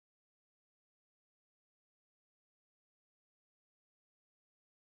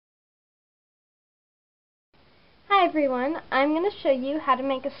Hi everyone, I'm going to show you how to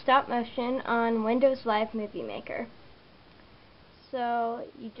make a stop motion on Windows Live Movie Maker. So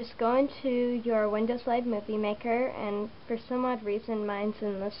you just go into your Windows Live Movie Maker, and for some odd reason mine's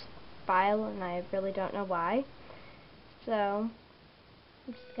in this file and I really don't know why. So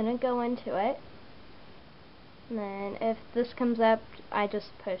I'm just going to go into it, and then if this comes up I just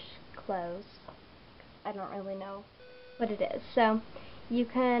push close. I don't really know what it is. So you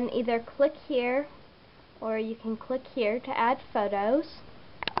can either click here or you can click here to add photos,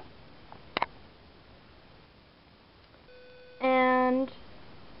 and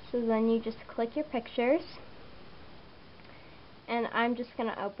so then you just click your pictures, and I'm just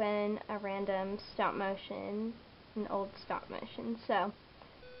going to open a random stop motion, an old stop motion. So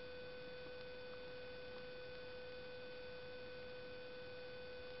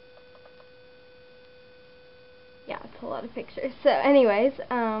yeah, it's a lot of pictures. So anyways,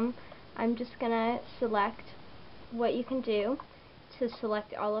 I'm just going to select. What you can do to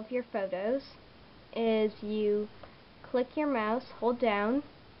select all of your photos is you click your mouse, hold down,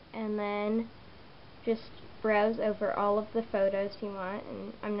 and then just browse over all of the photos you want,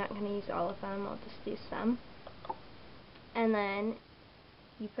 and I'm not going to use all of them, I'll just use some. And then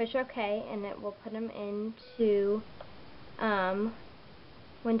you push OK and it will put them into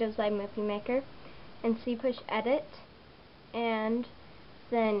Windows Live Movie Maker. And so you push edit, and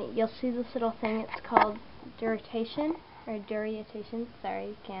then you'll see this little thing, it's called duration, sorry,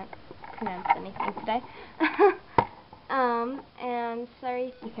 can't pronounce anything today. And sorry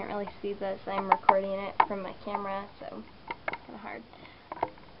if you can't really see this, I'm recording it from my camera, so it's kind of hard.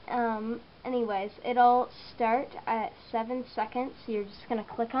 Anyways, it'll start at 7 seconds, so you're just going to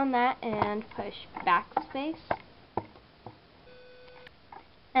click on that and push backspace.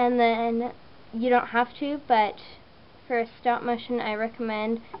 And then you don't have to, but for a stop motion I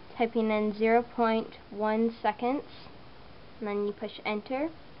recommend typing in 0.1 seconds, and then you push enter,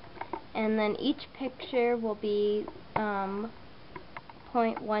 and then each picture will be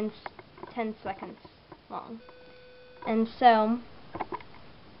 0.10 seconds long. And so,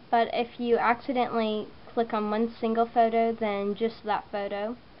 but if you accidentally click on one single photo, then just that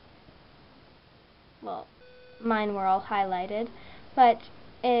photo, well, mine were all highlighted, but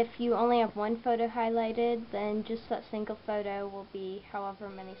if you only have one photo highlighted, then just that single photo will be however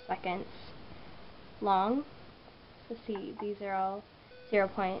many seconds long. So see, these are all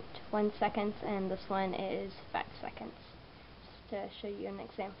 0.1 seconds, and this one is 5 seconds, just to show you an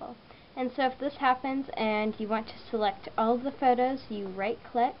example. And so if this happens and you want to select all of the photos, you right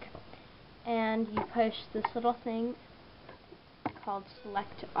click and you push this little thing called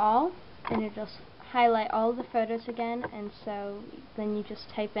select all, and it'll highlight all the photos again, and so then you just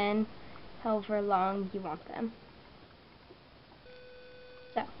type in however long you want them.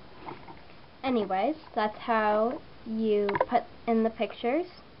 So anyways, that's how you put in the pictures.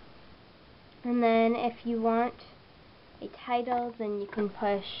 And then if you want a title, then you can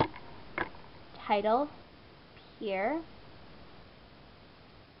push title here,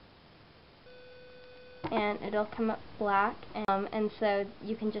 and it'll come up black, and so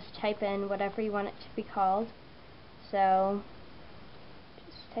you can just type in whatever you want it to be called. So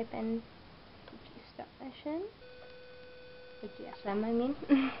just type in stop motion, AGSM I mean.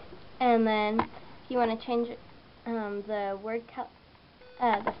 And then if you want to change it, the word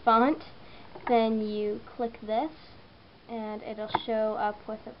the font, then you click this and it'll show up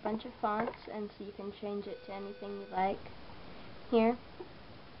with a bunch of fonts, and so you can change it to anything you like here.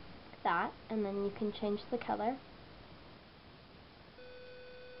 That, and then you can change the color.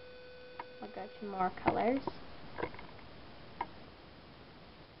 I'll go to more colors.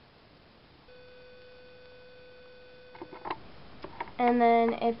 And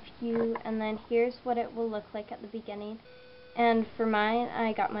then here's what it will look like at the beginning. And for mine,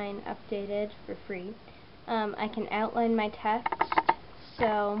 I got mine updated for free. I can outline my text,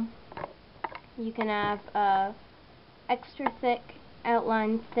 so you can have extra thick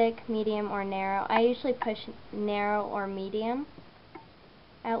outline, thick, medium, or narrow. I usually push narrow or medium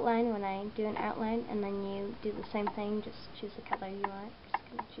outline when I do an outline, and then you do the same thing, just choose the color you want. I'm just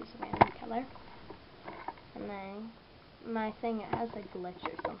going to choose a random color. And then my thing, it has a glitch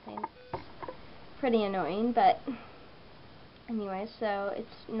or something. It's pretty annoying, but anyway, so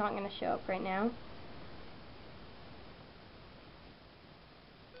it's not going to show up right now.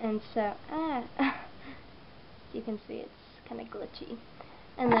 And so, you can see it's kind of glitchy.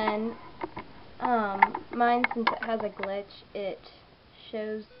 And then mine, since it has a glitch, it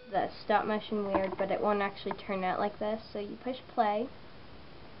shows the stop motion weird, but it won't actually turn out like this. So you push play,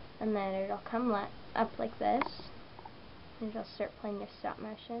 and then it'll come up like this, and it'll start playing your stop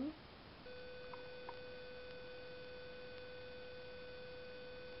motion.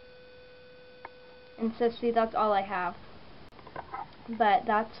 And so see, that's all I have. But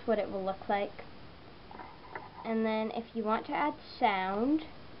that's what it will look like. And then if you want to add sound,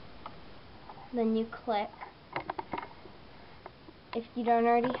 then you click. If you don't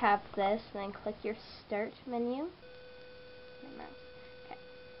already have this, then click your Start menu. My mouse. Okay.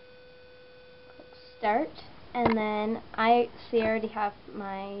 Click Start, and then I already have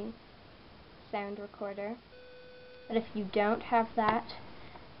my sound recorder. But if you don't have that,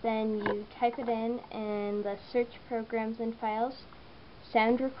 then you type it in the search programs and files,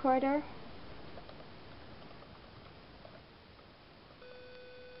 sound recorder.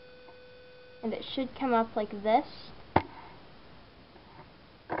 And it should come up like this.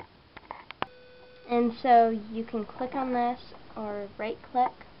 And so you can click on this or right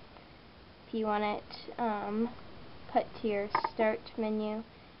click if you want it put to your Start menu.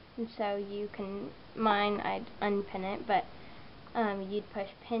 And so you can, mine I'd unpin it, but you'd push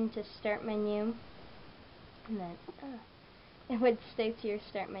pin to Start menu, and then it would stay to your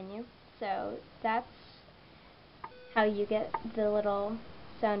Start menu. So that's how you get the little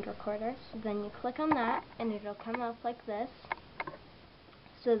sound recorder. So then you click on that and it'll come up like this.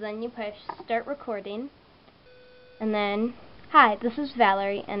 So then you push Start Recording, and then, hi, this is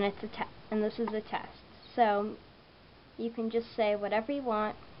Valerie, and it's this is a test. So you can just say whatever you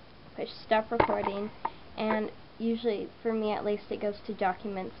want, push Stop Recording, and usually, for me at least, it goes to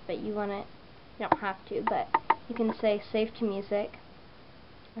documents, but you don't have to, but you can say Save to Music,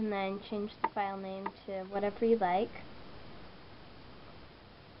 and then change the file name to whatever you like.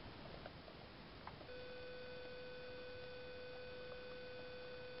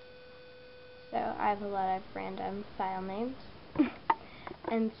 So I have a lot of random file names.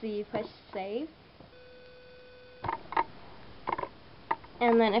 And so you push Save.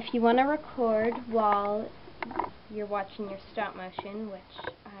 And then if you want to record while you're watching your stop motion,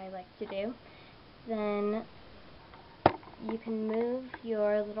 which I like to do, then you can move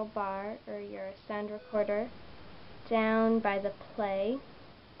your little bar or your sound recorder down by the play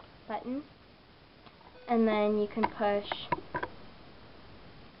button, and then you can push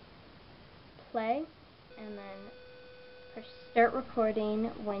play and then push Start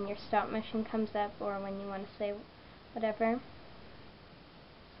Recording when your stop motion comes up or when you want to say whatever.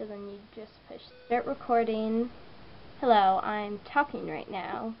 So then you just push Start Recording. Hello, I'm talking right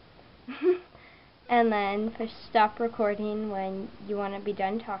now. And then push Stop Recording when you want to be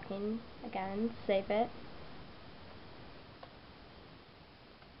done talking. Again, save it.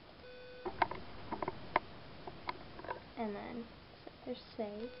 And then push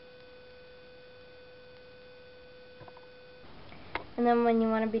Save. And then when you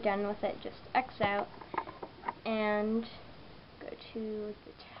want to be done with it, just X out and go to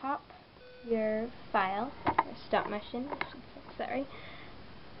the top of your file, or stop motion, I should say, sorry.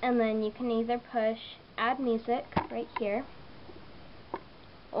 And then you can either push Add Music right here,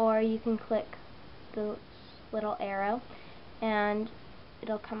 or you can click the little arrow and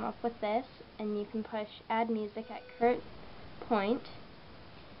it'll come up with this, and you can push Add Music at current point,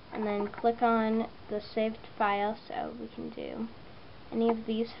 and then click on the saved file, so we can do any of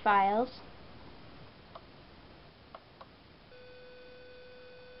these files,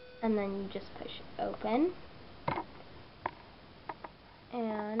 and then you just push Open,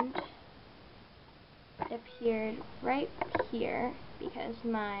 and it appeared right here because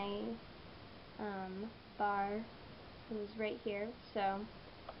my bar was right here. So,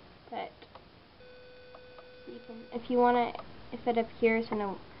 but you can, if you want to, if it appears in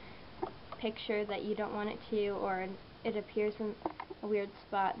a picture that you don't want it to, or it appears in a weird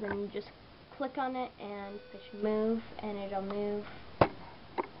spot, then you just click on it and push Move, and it'll move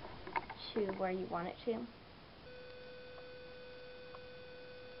to where you want it to. You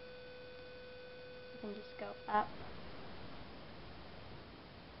can just go up.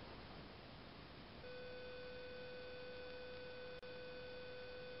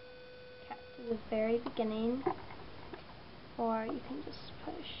 Okay, to the very beginning, or you can just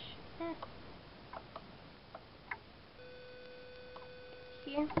push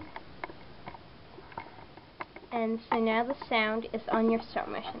here. And so now the sound is on your stop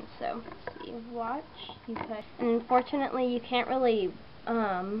motion. So see, watch, you push, and unfortunately you can't really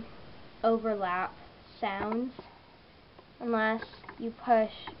overlap sounds unless you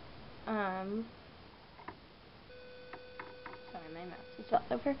push sorry, my mouse is all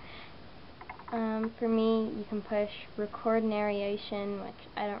over. For me, you can push record narration, which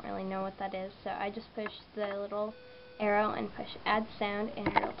I don't really know what that is, so I just push the little arrow and push add sound, and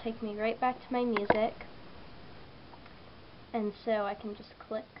it'll take me right back to my music. And so I can just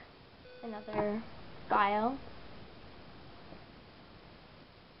click another file.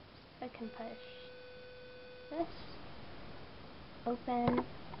 I can push this, open,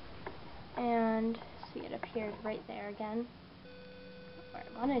 and see it appeared right there again, where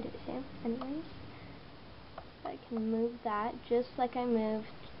I wanted it to, anyways. I can move that just like I moved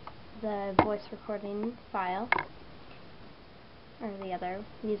the voice recording file, or the other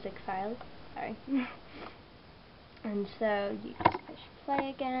music file, sorry. And so you just push play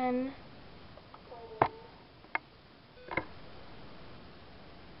again.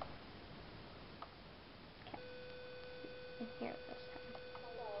 And here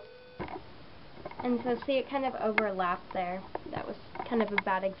this time. And so see, it kind of overlapped there. That was kind of a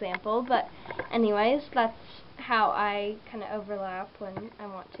bad example, but anyways, that's how I kind of overlap when I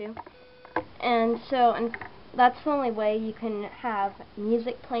want to. And so that's the only way you can have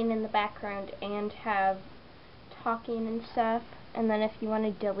music playing in the background and have talking and stuff. And then if you want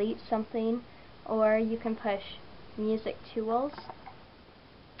to delete something, or you can push music tools,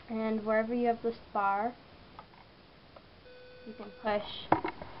 and wherever you have this bar, you can push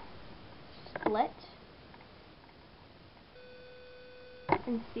split,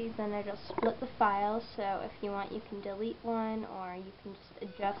 and see, then it'll split the file. So if you want, you can delete one, or you can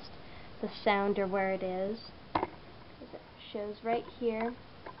just adjust the sound or where it is. It shows right here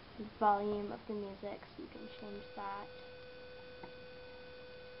the volume of the music, so you can change that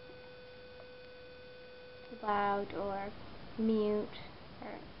to loud or mute,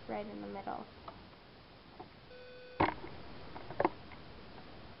 or right in the middle.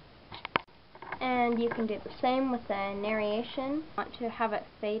 And you can do the same with the narration. If you want to have it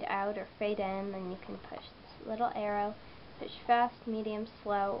fade out or fade in, then you can push this little arrow, push fast, medium,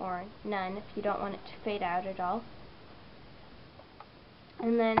 slow, or none if you don't want it to fade out at all.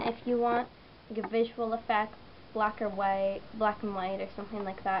 And then if you want like a visual effect, black and white or something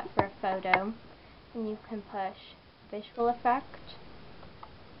like that for a photo, then you can push visual effect.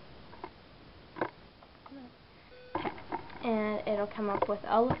 And it'll come up with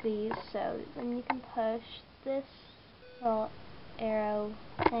all of these, so then you can push this little arrow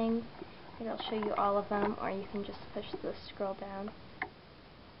thing, it'll show you all of them, or you can just push the scroll down.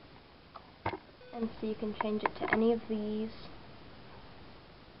 And so you can change it to any of these.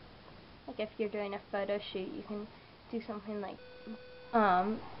 Like if you're doing a photo shoot, you can do something like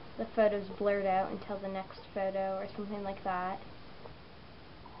the photo's blurred out until the next photo, or something like that.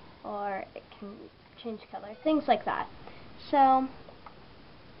 Or it can change color, things like that. So,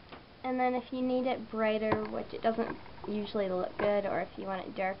 and then if you need it brighter, which it doesn't usually look good, or if you want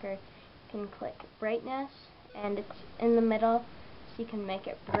it darker, you can click brightness, and it's in the middle, so you can make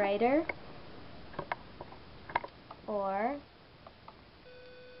it brighter, or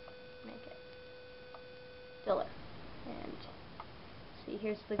make it duller. And see,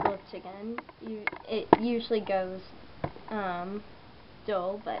 here's the glitch again. It usually goes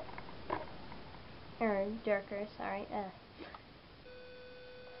dull, but or darker, sorry.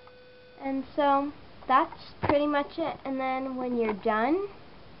 And so that's pretty much it. And then when you're done,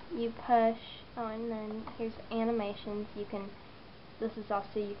 you push, and then here's animations. This is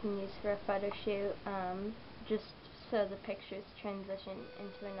also you can use for a photo shoot, just so the pictures transition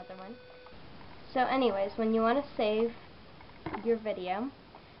into another one. So anyways, when you want to save your video,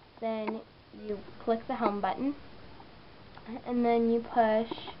 then you click the home button, and then you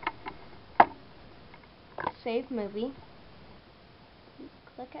push save movie. You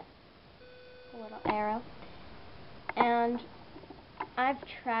click it, a little arrow, and I've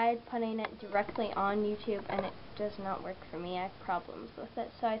tried putting it directly on YouTube and it does not work for me. I have problems with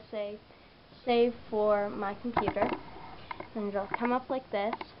it, so I say save for my computer, and it'll come up like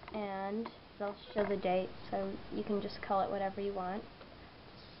this, and it'll show the date, so you can just call it whatever you want.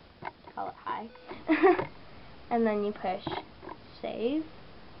 Just call it hi. And then you push save.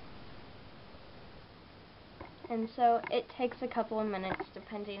 And so it takes a couple of minutes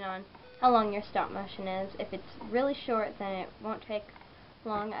depending on how long your stop motion is. If it's really short, then it won't take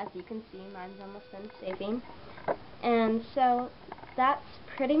long. As you can see, mine's almost done saving. And so that's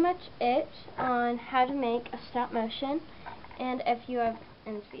pretty much it on how to make a stop motion. And if you have,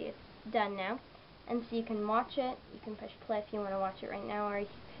 and see, it's done now. And so you can watch it. You can push play if you want to watch it right now, or you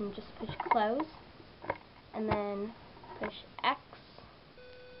can just push close, and then push X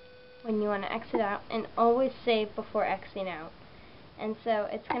when you want to exit out, and always save before exiting out. And so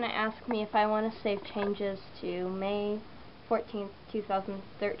it's going to ask me if I want to save changes to May 14th,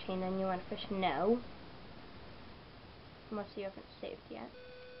 2013, and you want to push no, unless you haven't saved yet.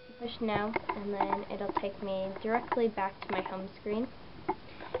 You push no, and then it'll take me directly back to my home screen.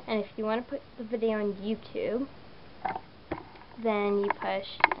 And if you want to put the video on YouTube, then you push,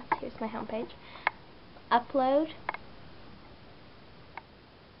 here's my home page, upload,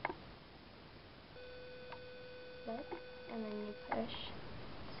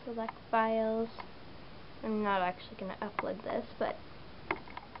 select files. I'm not actually going to upload this, but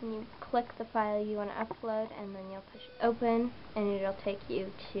you click the file you want to upload, and then you'll push open, and it'll take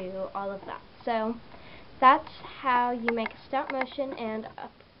you to all of that. So that's how you make a stop motion and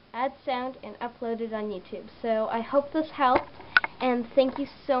add sound and upload it on YouTube. So I hope this helped, and thank you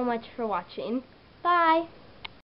so much for watching. Bye!